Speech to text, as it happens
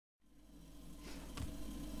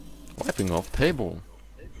Wiping off table.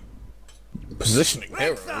 Positioning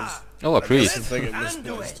heroes. Oh, a priest. I think it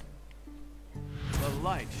misplaced.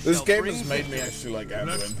 This game has made me actually like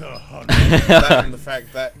Anduin. That and the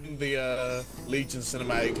fact that the Legion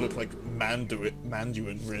cinematic looked like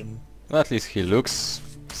Manduin Rin. Well, at least he looks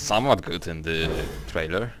somewhat good in the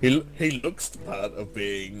trailer. He looks the part of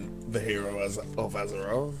being the hero of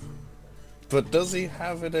Azeroth. But does he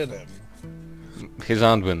have it in him? He's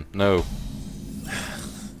Anduin, no.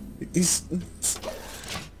 He's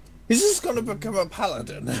just gonna become a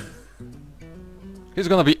paladin. He's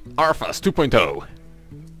gonna be Arthas 2.0.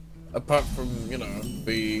 Apart from, you know,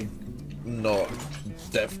 be not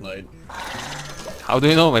Death Knight. How do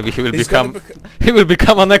you know? Maybe he will He's become he will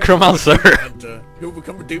become a necromancer. Hunter. He'll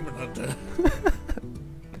become a demon hunter.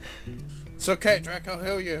 It's okay, Drac, I'll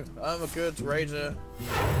heal you. I'm a good raider.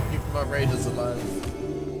 Keeping my raiders alive.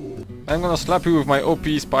 I'm gonna slap you with my OP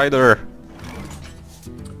spider.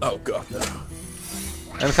 Oh god, no.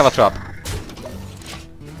 And have a trap.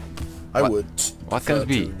 I would. What can it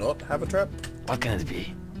be? To not have a trap. What can it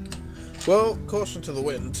be? Well, caution to the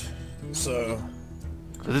wind. So.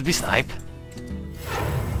 Could it be snipe?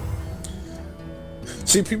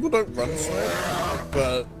 See, people don't run snipe,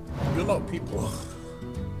 but you're not people.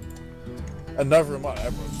 And never mind,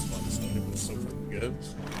 everyone's fun snipe. It's so fucking good.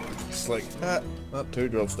 It's like, not 2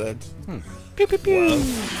 drops dead. Pew pew pew.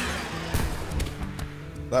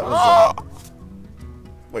 Wow. That was.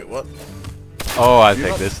 Wait, what? Oh, I'll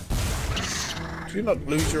take this. Do you not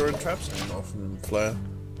lose your own traps anymore from Flare?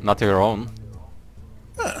 Not your own.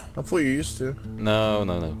 Ah, I thought you used to. No,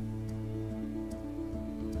 no, no.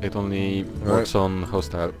 It only works on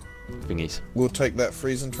hostile thingies. We'll take that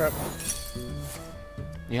freezing trap.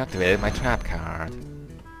 You activated my trap card.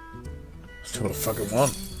 That's what I fucking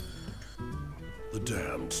want. The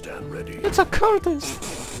damned stand ready. It's a cultist!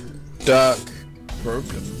 Dark,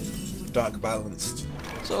 broken, dark balanced.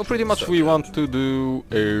 So pretty much we want to do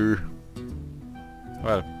a...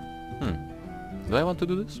 Well, do I want to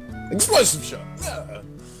do this? Explosive shot! Yeah.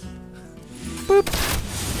 Boop!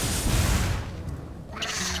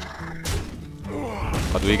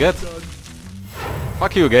 What do we get?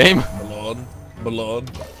 Fuck you, game! Milan. Milan.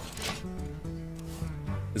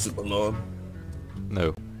 Is it Milan?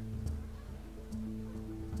 No.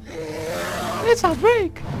 It's a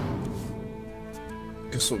break!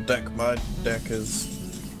 Guess what deck my deck is?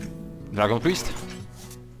 Dragon Priest?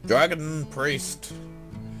 Dragon Priest.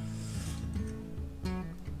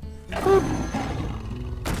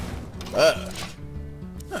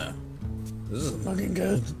 This isn't looking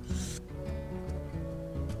good.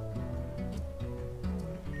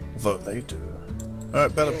 Although they do.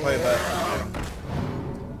 Alright, better play that.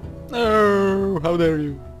 No! How dare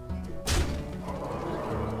you!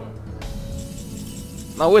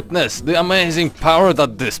 Now witness the amazing power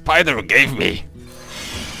that the spider gave me!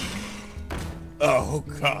 Oh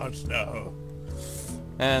god, no.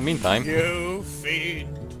 And meantime... You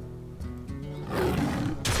fiend.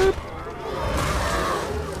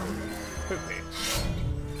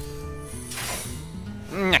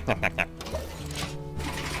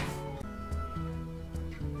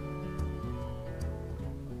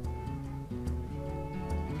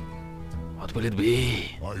 What will it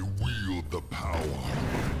be? I wield the power.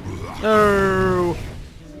 No!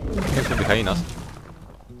 Can't be hyenas.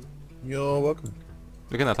 You're welcome.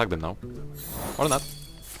 We can attack them now. Or not.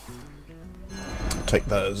 Take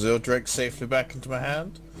that Azure Drake safely back into my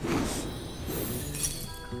hand.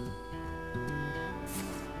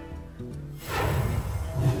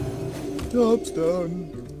 Job's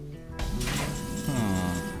done.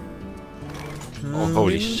 Oh,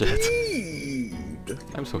 holy shit.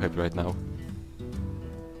 I'm so happy right now.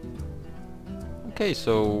 Okay,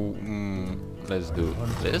 so... let's do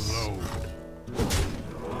this.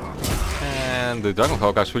 And the Dragon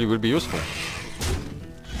Hawk actually will be useful.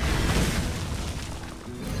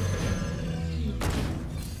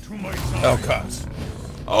 Oh god.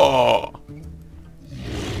 Oh!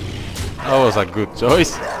 That was a good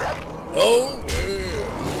choice. Oh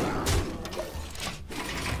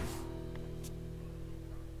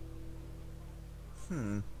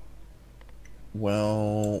yeah.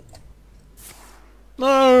 Well...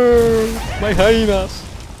 No! My hyenas!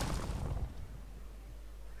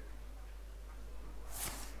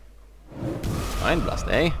 Mind Blast,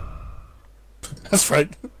 eh? That's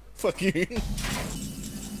right. Fuck you.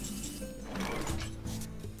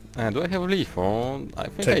 And do I have a leaf on? I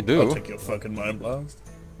think I I'll do. take your fucking Mind Blast.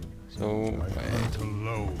 So, wait. To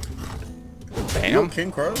load. Bam.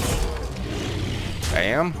 King Crush?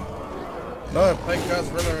 Bam. No, play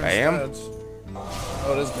Godzilla Bam. instead.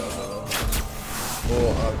 Oh, it is Godzilla. Or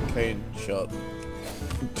Arcane Shot.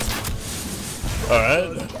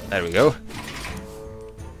 Alright. There we go.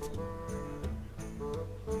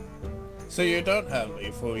 So you don't have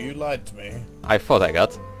lethal, you lied to me. I thought I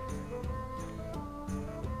got.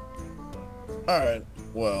 Alright,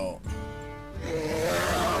 well...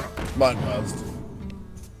 Mine passed.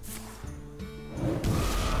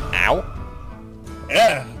 Ow!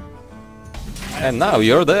 Yeah! And now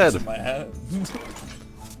you're dead! In my hand.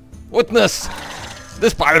 Witness! The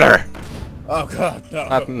spider! Oh god,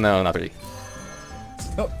 no. No, not really.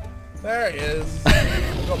 Oh, there he is.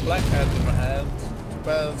 I've got black hands in my hand. Too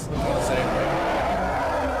bad it's not gonna save me.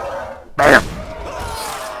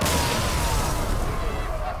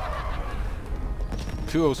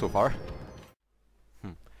 2-0 so far.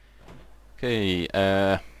 Okay,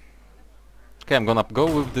 okay, I'm gonna go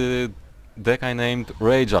with the deck I named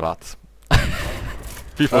Rage a lot.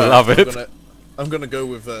 People love it. I'm gonna go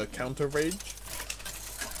with Counter Rage.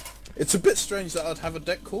 It's a bit strange that I'd have a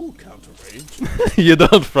deck called Counter Rage. You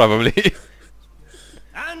don't probably.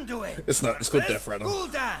 It's not. It's called Death Rattle.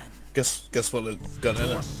 Guess what it's got in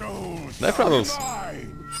it. Death Rattles.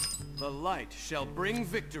 The light shall bring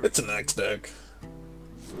victory. It's an axe deck.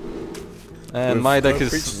 And With my deck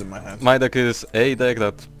creatures is in my hand. a deck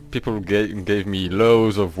that people gave me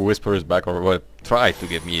loads of whispers back, or well, tried to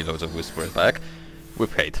give me loads of whispers back,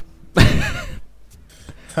 with hate.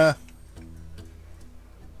 Huh.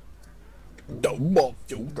 Don't walk,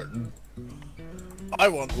 Joker. I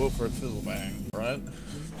want Wilfred Fizzlebang, right?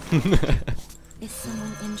 Is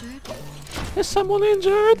someone injured? Is someone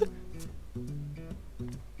injured?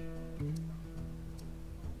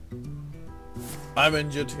 I'm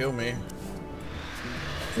injured, heal me.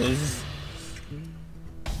 Please.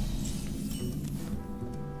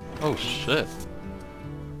 Oh shit.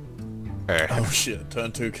 Oh shit,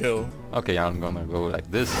 turn 2 kill. Okay, I'm gonna go like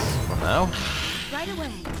this for now. Right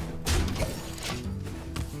away.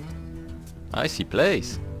 I see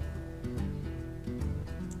plays.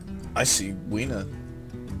 I see Wiener.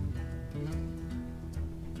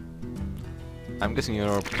 I'm guessing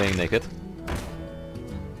you're playing naked.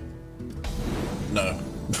 No,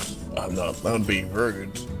 I'm not. That would be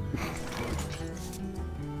rude.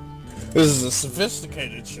 This is a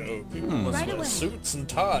sophisticated show. People must Right wear away. suits and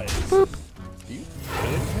ties. Boop. Do you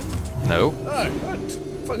really can? No. Oh, what?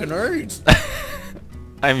 Fucking rude.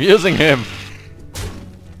 I'm using him.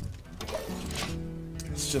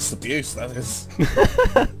 It's just abuse, that is.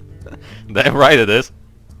 Damn right it is.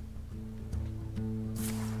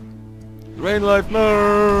 Rain life,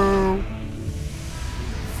 no.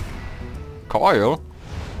 Coil?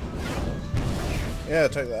 Yeah,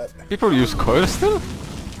 take that. People use coil still?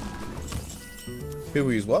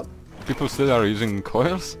 People use what? People still are using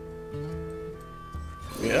coils?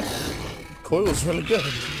 Yeah. Coil's really good.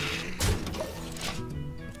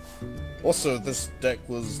 Also, this deck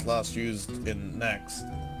was last used in Nax.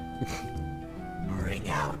 Bring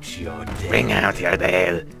out your dead. Bring out your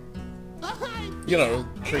dead. You know,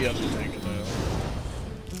 pre-Undertaker now.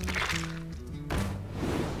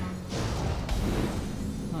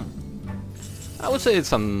 I would say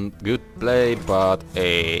it's a good play, but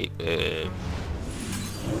Don't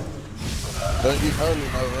you holy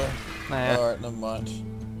Nova? Nah. Alright, never mind.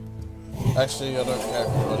 Actually, I don't care if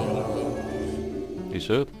you holy Nova. You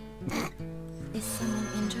should. Is someone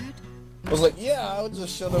injured? I was like, yeah, I would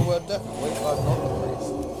just show the word death and wait like not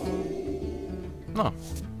the No.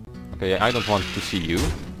 Okay, I don't want to see you.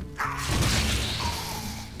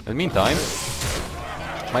 In the meantime,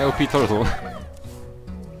 my OP turtle.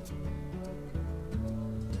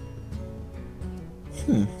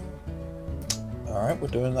 Alright, we're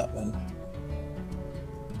doing that then.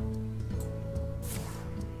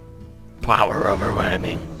 Power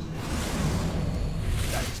overwhelming.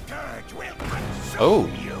 The scourge will consume Oh.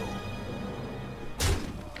 you.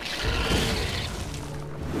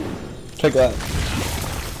 Take that.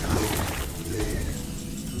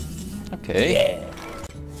 Okay. Yeah.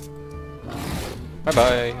 Bye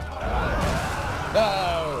bye. No!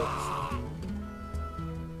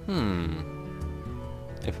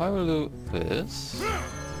 If I will do this.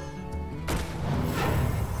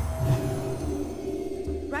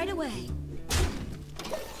 Right away.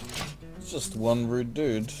 It's just one rude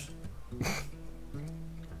dude.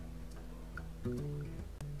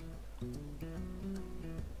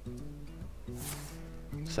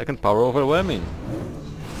 Second power overwhelming.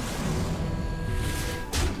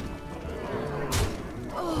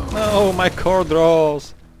 No, my core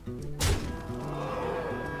draws.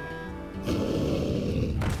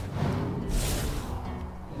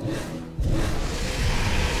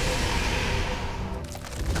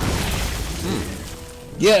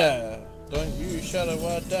 Yeah! Don't you shadow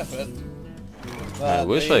word death it. I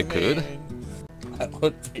wish I could. That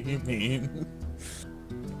would be mean.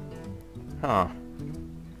 Huh.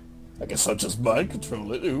 I guess I'll just mind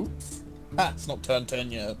control it. Ooh. Ah, it's not turn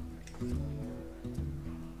 10 yet.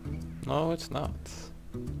 No, it's not.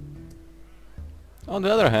 On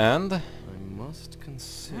the other hand... I must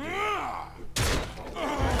consider.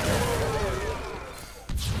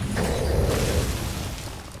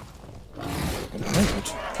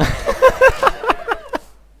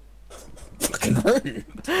 Fucking rude.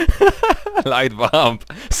 Light bump!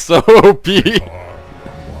 So OP!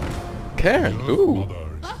 Karen, ooh!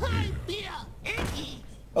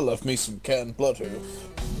 I love me some Cat Bloodhoof.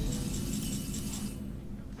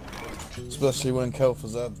 Especially when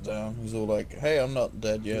Kel'Thuzad's down. He's all like, hey, I'm not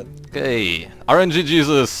dead yet. Okay, RNG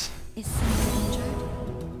Jesus! Is someone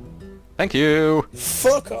injured? Thank you!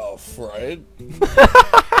 Fuck off, right?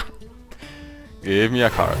 Give me a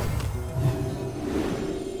card.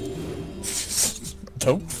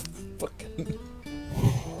 Don't fucking...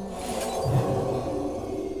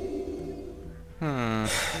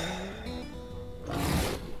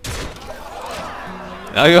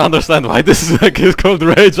 Now you understand why this deck is called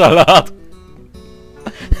Rage a lot.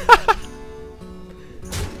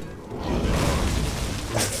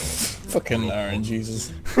 Fucking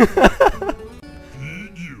RNGesus.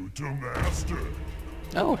 Feed you to master.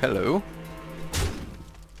 Oh, hello.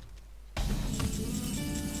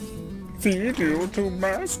 Feed you to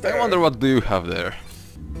master. I wonder what do you have there.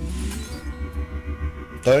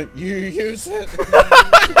 Don't you use it.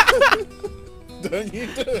 Don't you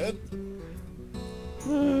do it.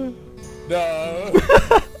 No.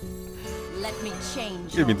 Let me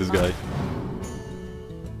change. Give me this guy.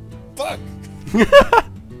 Fuck.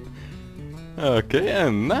 Okay,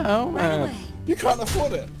 and now... Right away. You can't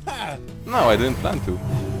afford it. Ha. no, I didn't plan to.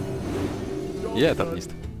 Yet, at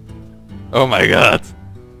least. Oh my god!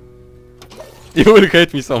 You will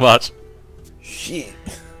hate me so much. Shit.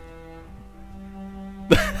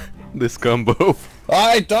 This combo.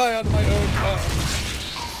 I die on my own turn.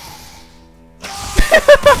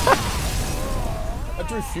 I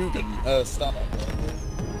drew Fugan, stun up.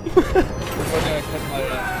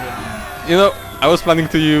 You know, I was planning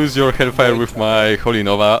to use your Hellfire with my Holy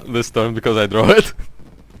Nova this turn because I draw it.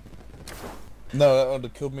 No, that would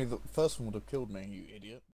have killed me. The first one would have killed me, you idiot.